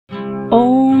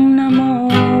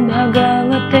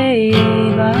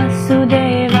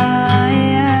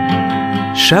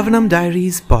Shravanam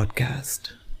Diaries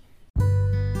podcast.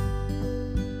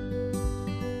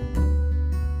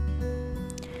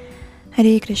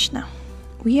 Hare Krishna.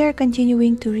 We are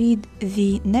continuing to read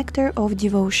the Nectar of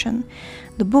Devotion,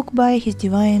 the book by His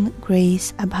Divine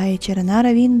Grace Abhay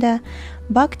Charanaravinda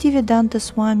Bhaktivedanta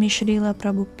Swami Srila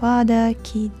Prabhupada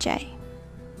Ki Jai.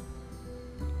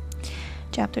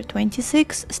 Chapter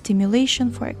 26,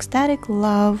 Stimulation for Ecstatic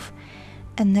Love,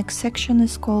 and next section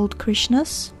is called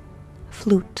Krishna's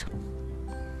Flute.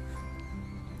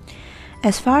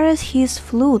 As far as his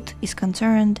flute is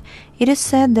concerned, it is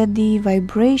said that the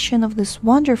vibration of this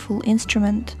wonderful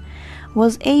instrument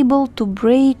was able to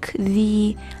break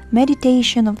the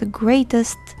meditation of the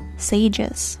greatest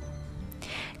sages.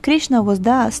 Krishna was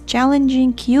thus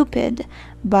challenging Cupid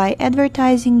by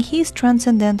advertising his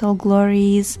transcendental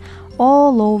glories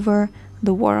all over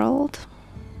the world.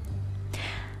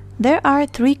 There are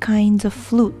three kinds of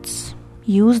flutes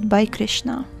used by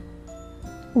Krishna.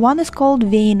 One is called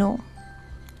Venu,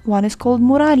 one is called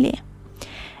Murali,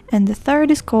 and the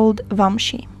third is called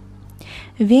Vamshi.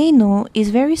 Venu is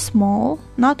very small,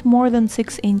 not more than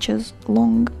 6 inches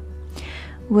long,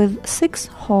 with 6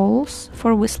 holes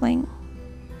for whistling.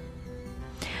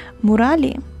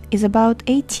 Murali is about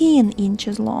 18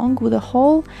 inches long, with a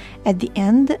hole at the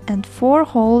end and 4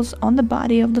 holes on the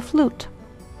body of the flute.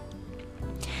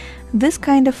 This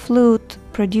kind of flute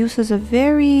produces a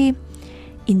very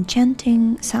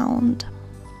enchanting sound.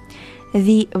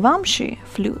 The Vamshi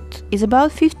flute is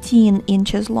about 15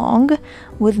 inches long,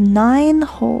 with 9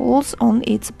 holes on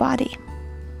its body.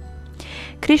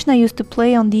 Krishna used to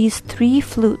play on these 3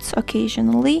 flutes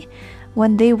occasionally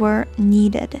when they were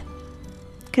needed.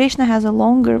 Krishna has a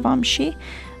longer Vamshi,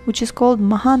 which is called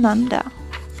Mahananda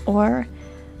or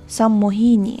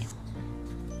Sammohini.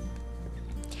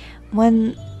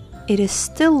 When it is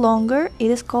still longer,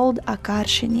 it is called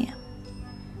Akarshini.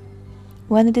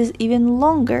 When it is even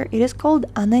longer, it is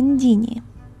called Anandini.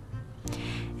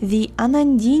 The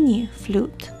Anandini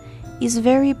flute is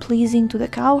very pleasing to the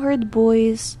cowherd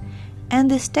boys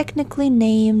and is technically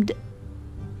named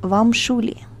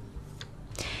Vamshuli.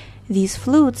 These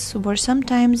flutes were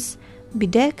sometimes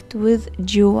bedecked with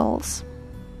jewels.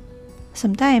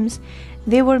 Sometimes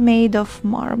they were made of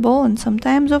marble and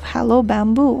sometimes of hollow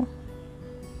bamboo.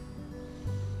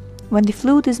 When the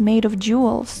flute is made of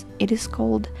jewels, it is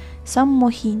called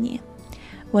Sammohini.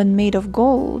 When made of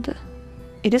gold,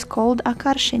 it is called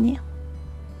Akarshini.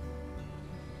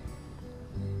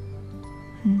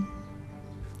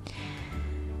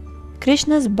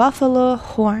 Krishna's buffalo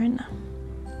horn.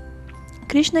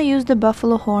 Krishna used the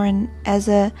buffalo horn as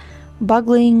a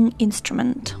bugling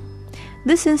instrument.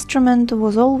 This instrument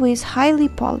was always highly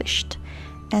polished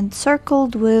and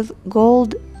circled with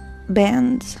gold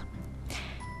bands,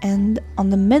 and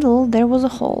on the middle there was a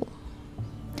hole.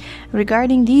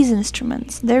 Regarding these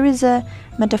instruments, there is a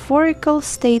metaphorical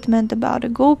statement about a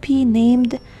gopi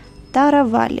named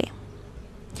Taravali.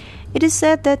 It is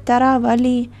said that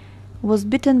Taravali was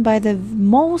bitten by the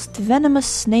most venomous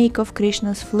snake of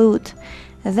Krishna's flute.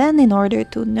 Then, in order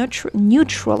to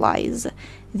neutralize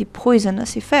the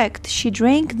poisonous effect, she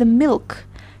drank the milk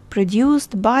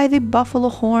produced by the buffalo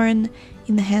horn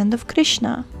in the hand of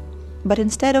Krishna. But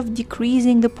instead of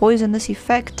decreasing the poisonous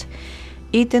effect,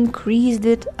 it increased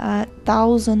it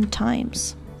 1,000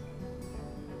 times.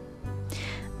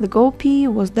 The gopi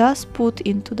was thus put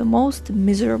into the most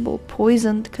miserable,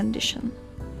 poisoned condition.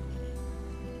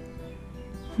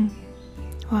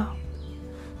 Wow.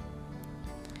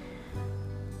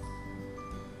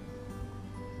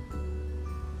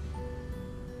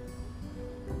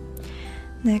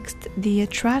 Next, the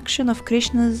attraction of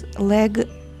Krishna's leg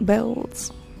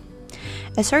bells.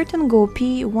 A certain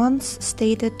gopi once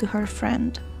stated to her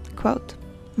friend, quote,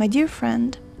 "My dear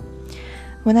friend,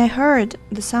 when I heard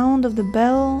the sound of the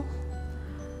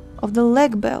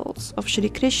leg bells of Shri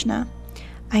Krishna,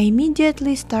 I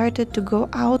immediately started to go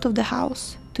out of the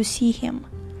house to see him.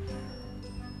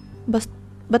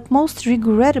 But most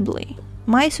regrettably,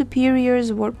 my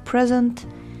superiors were present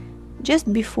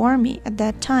just before me at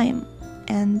that time,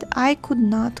 and I could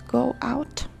not go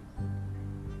out."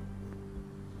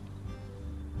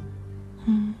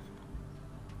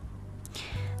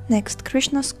 Next,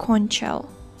 Krishna's conch shell.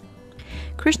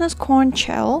 Krishna's conch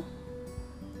shell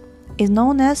is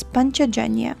known as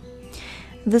Panchajanya.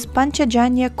 This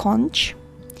Panchajanya conch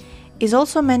is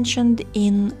also mentioned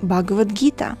in Bhagavad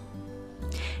Gita.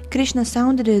 Krishna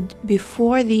sounded it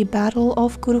before the battle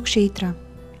of Kurukshetra.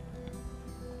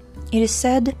 It is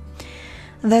said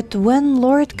that when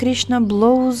Lord Krishna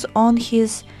blows on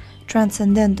his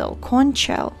transcendental conch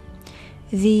shell,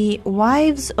 the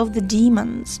wives of the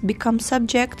demons become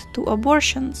subject to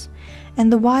abortions,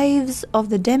 and the wives of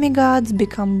the demigods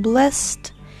become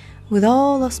blessed with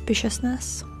all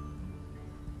auspiciousness.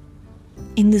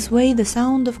 In this way, the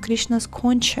sound of Krishna's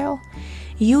conch shell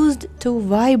used to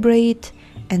vibrate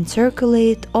and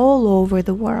circulate all over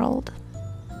the world.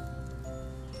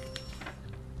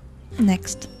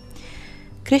 Next,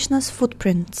 Krishna's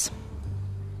footprints.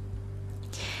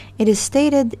 It is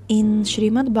stated in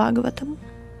Srimad Bhagavatam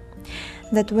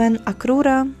that when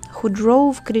Akrura, who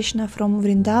drove Krishna from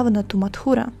Vrindavana to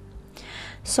Mathura,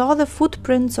 saw the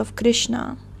footprints of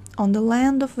Krishna on the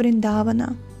land of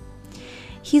Vrindavana,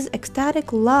 his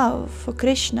ecstatic love for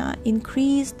Krishna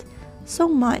increased so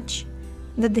much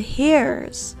that the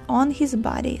hairs on his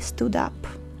body stood up.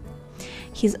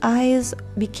 His eyes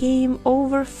became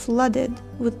overflooded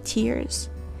with tears,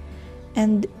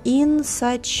 and in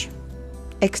such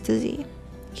ecstasy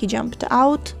he jumped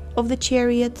out of the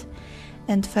chariot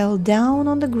and fell down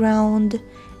on the ground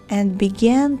and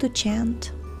began to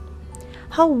chant,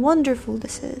 "How wonderful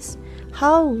this is!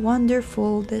 How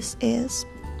wonderful this is!"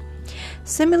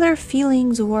 Similar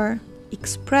feelings were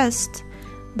expressed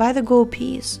by the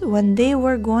gopis when they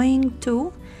were going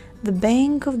to the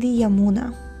bank of the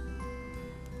Yamuna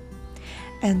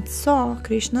and saw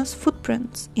Krishna's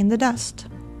footprints in the dust.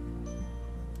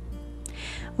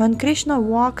 When Krishna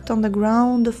walked on the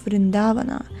ground of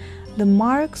Vrindavana, the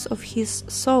marks of his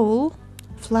soul,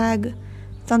 flag,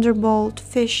 thunderbolt,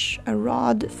 fish, a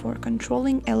rod for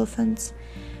controlling elephants,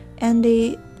 and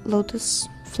a lotus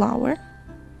flower,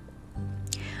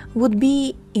 would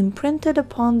be imprinted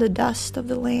upon the dust of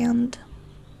the land.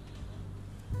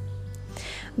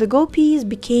 The gopis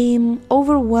became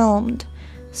overwhelmed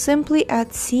simply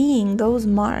at seeing those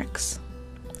marks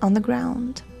on the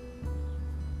ground.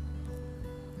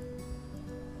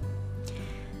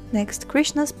 Next,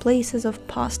 Krishna's places of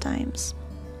pastimes.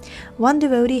 One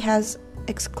devotee has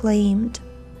exclaimed,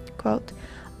 quote,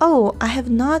 "Oh, I have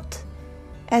not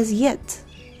as yet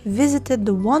visited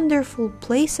the wonderful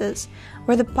places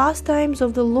where the pastimes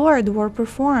of the Lord were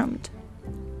performed,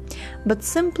 but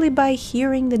simply by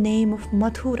hearing the name of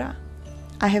Mathura,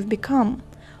 I have become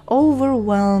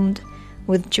overwhelmed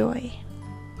with joy."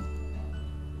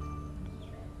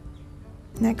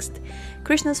 Next,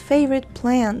 Krishna's favorite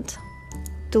plant,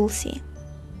 Tulsi.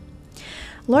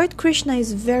 Lord Krishna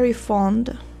is very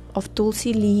fond of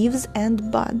Tulsi leaves and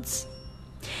buds.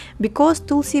 Because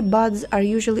Tulsi buds are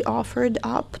usually offered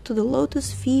up to the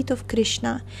lotus feet of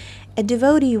Krishna, a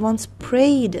devotee once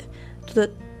prayed to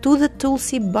the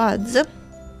Tulsi buds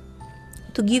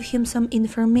to give him some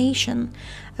information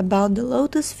about the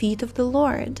lotus feet of the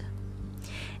Lord.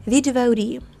 The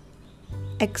devotee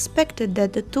expected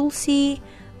that the Tulsi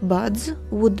buds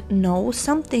would know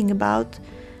something about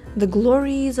the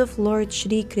glories of Lord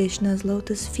Shri Krishna's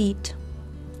lotus feet.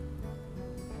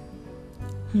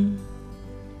 And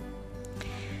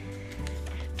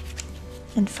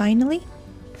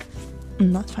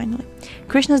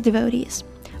Krishna's devotees.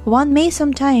 One may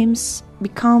sometimes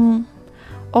become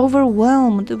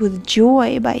overwhelmed with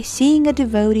joy by seeing a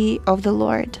devotee of the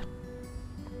Lord.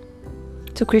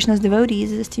 So Krishna's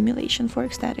devotees is a stimulation for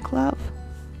ecstatic love.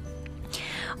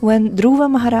 When Dhruva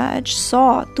Maharaj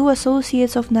saw two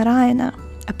associates of Narayana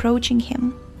approaching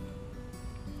him,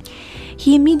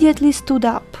 he immediately stood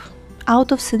up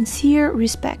out of sincere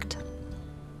respect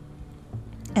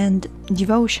and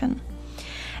devotion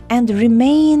and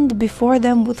remained before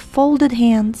them with folded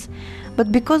hands,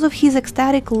 but because of his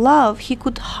ecstatic love, he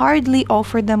could hardly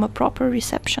offer them a proper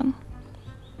reception.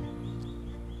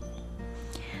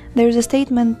 There is a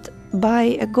statement by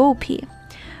a gopi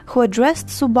who addressed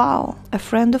Subal, a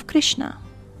friend of Krishna.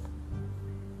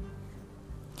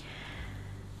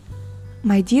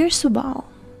 "My dear Subal,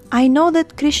 I know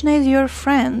that Krishna is your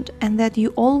friend and that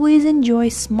you always enjoy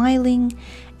smiling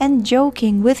and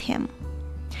joking with him.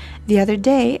 The other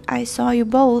day I saw you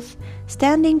both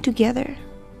standing together.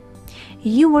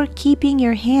 You were keeping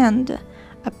your hand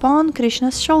upon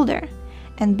Krishna's shoulder,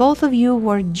 and both of you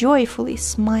were joyfully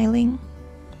smiling.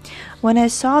 When I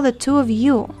saw the two of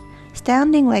you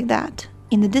standing like that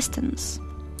in the distance,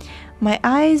 my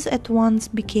eyes at once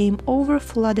became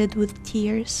overflooded with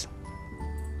tears."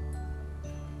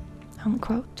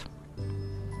 Unquote.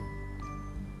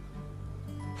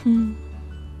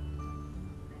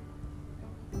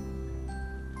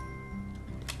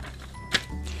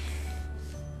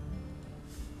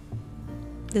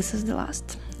 This is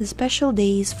the special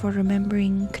days for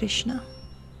remembering Krishna.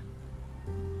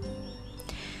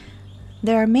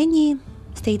 There are many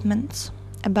statements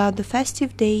about the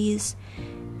festive days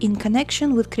in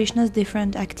connection with Krishna's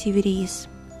different activities.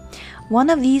 One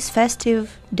of these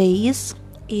festive days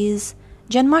is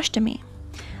Janmashtami,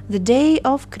 the day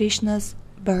of Krishna's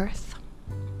birth.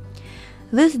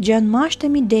 This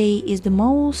Janmashtami day is the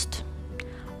most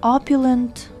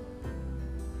opulent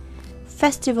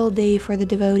festival day for the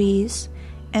devotees,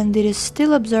 and it is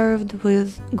still observed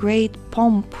with great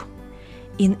pomp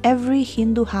in every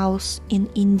Hindu house in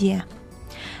India.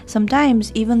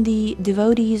 Sometimes even the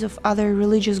devotees of other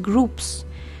religious groups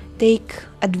take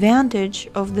advantage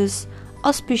of this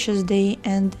auspicious day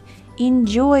and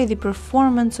enjoy the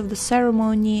performance of the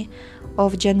ceremony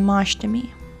of Janmashtami.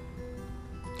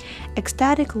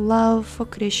 Ecstatic love for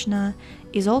Krishna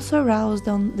is also aroused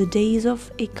on the days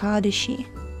of Ekadashi,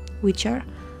 which are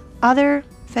other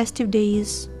festive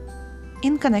days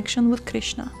in connection with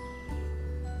Krishna.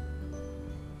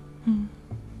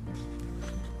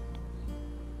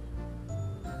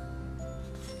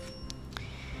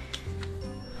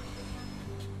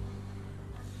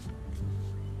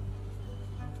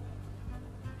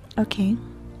 Okay.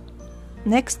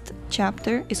 Next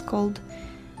chapter is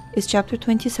chapter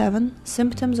 27,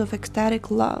 Symptoms of Ecstatic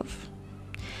Love.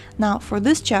 Now, for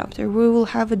this chapter, we will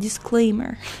have a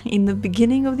disclaimer in the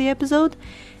beginning of the episode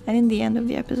and in the end of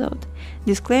the episode.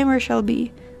 Disclaimer shall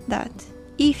be that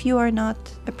if you are not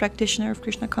a practitioner of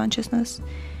Krishna consciousness,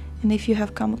 and if you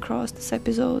have come across this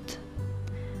episode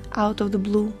out of the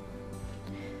blue,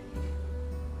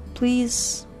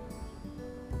 please,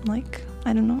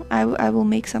 I don't know, I will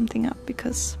make something up,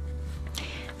 because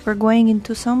we're going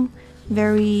into some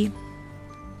very,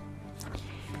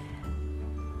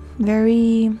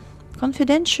 very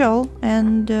confidential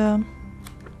and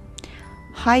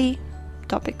high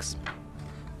topics.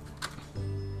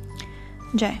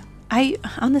 Jai,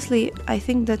 I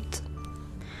think that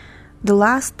the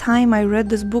last time I read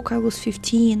this book I was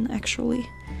 15 actually.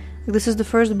 This is the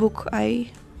first book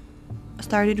I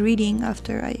started reading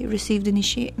after I received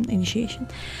initiation.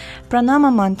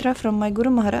 Pranama mantra from my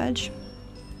Guru Maharaj.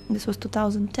 This was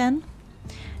 2010,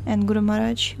 and Guru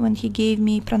Maharaj, when he gave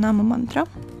me Pranama mantra,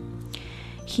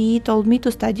 he told me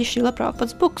to study Srila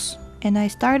Prabhupada's books, and I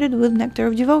started with Nectar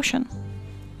of Devotion,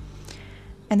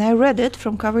 and I read it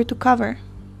from cover to cover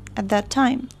at that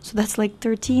time. So that's like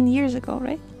 13 years ago,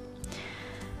 right?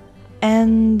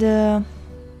 And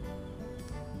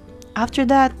after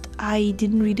that I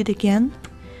didn't read it again.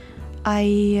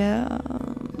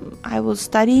 I was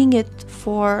studying it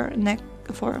for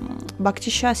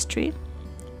Bhakti Shastri.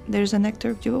 There's a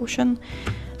Nectar of Devotion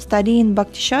study in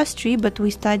Bhakti Shastri, but we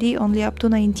study only up to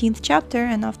 19th chapter,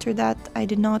 and after that I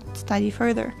did not study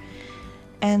further.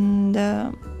 And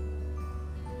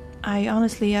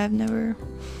I've never...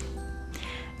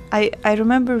 I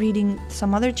remember reading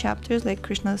some other chapters like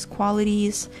Krishna's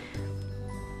qualities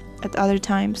at other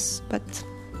times, but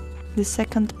the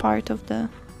second part of the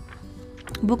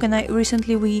book, and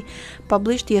yesterday we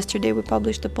published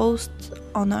a post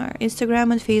on our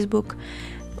Instagram and Facebook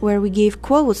where we gave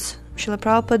quotes. Srila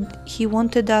Prabhupada, he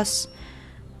wanted us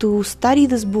to study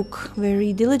this book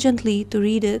very diligently, to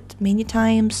read it many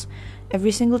times,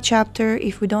 every single chapter.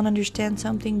 If we don't understand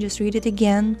something, just read it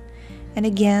again and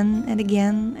again and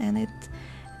again, and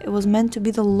it was meant to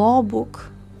be the law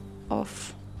book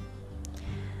of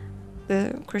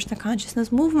the Krishna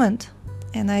consciousness movement.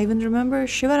 And I even remember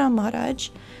Shivaram Maharaj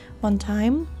one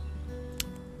time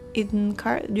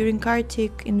during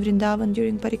Kartik in Vrindavan,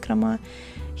 during Parikrama,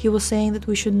 he was saying that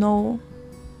we should know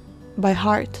by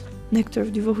heart Nectar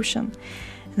of Devotion.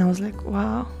 And I was like,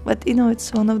 wow. But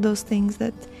it's one of those things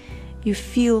that you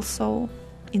feel so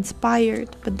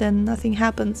inspired, but then nothing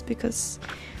happens, because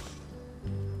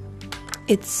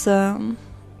it's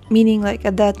meaning like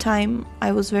at that time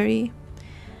I was very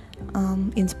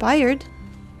inspired,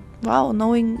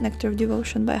 knowing Nectar of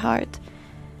Devotion by heart,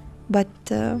 but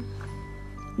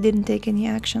didn't take any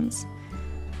actions.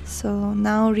 So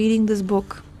now reading this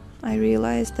book, I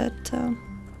realized that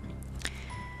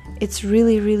it's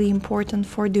really, really important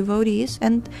for devotees,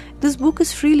 and this book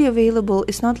is freely available.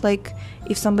 It's not like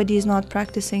if somebody is not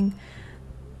practicing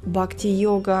Bhakti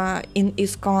Yoga in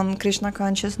ISKCON Krishna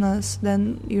consciousness,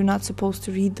 then you're not supposed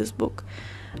to read this book.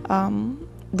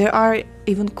 There are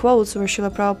even quotes where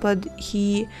Srila Prabhupada,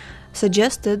 he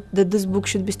suggested that this book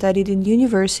should be studied in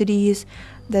universities,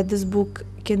 that this book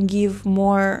can give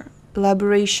more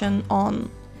elaboration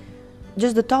on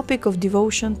just the topic of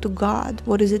devotion to God.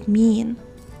 What does it mean?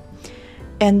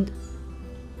 And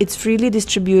it's freely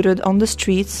distributed on the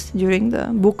streets during the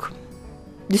book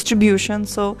distribution.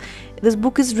 So this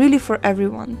book is really for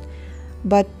everyone.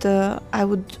 But I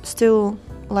would still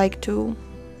like to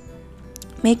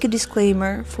make a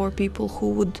disclaimer for people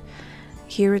who would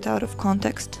hear it out of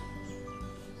context.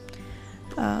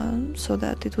 so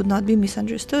that it would not be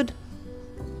misunderstood.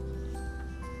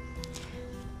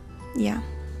 Yeah.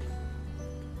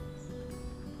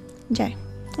 Jai.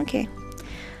 Okay.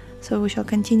 So we shall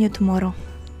continue tomorrow.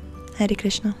 Hare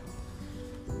Krishna.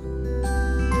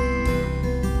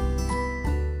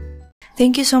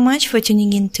 Thank you so much for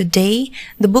tuning in today.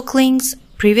 The book links,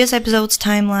 previous episodes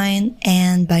timeline,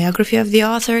 and biography of the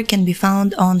author can be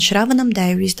found on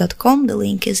shravanamdiaries.com. The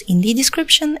link is in the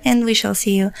description, and we shall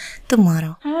see you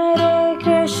tomorrow. Hare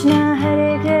Krishna, Hare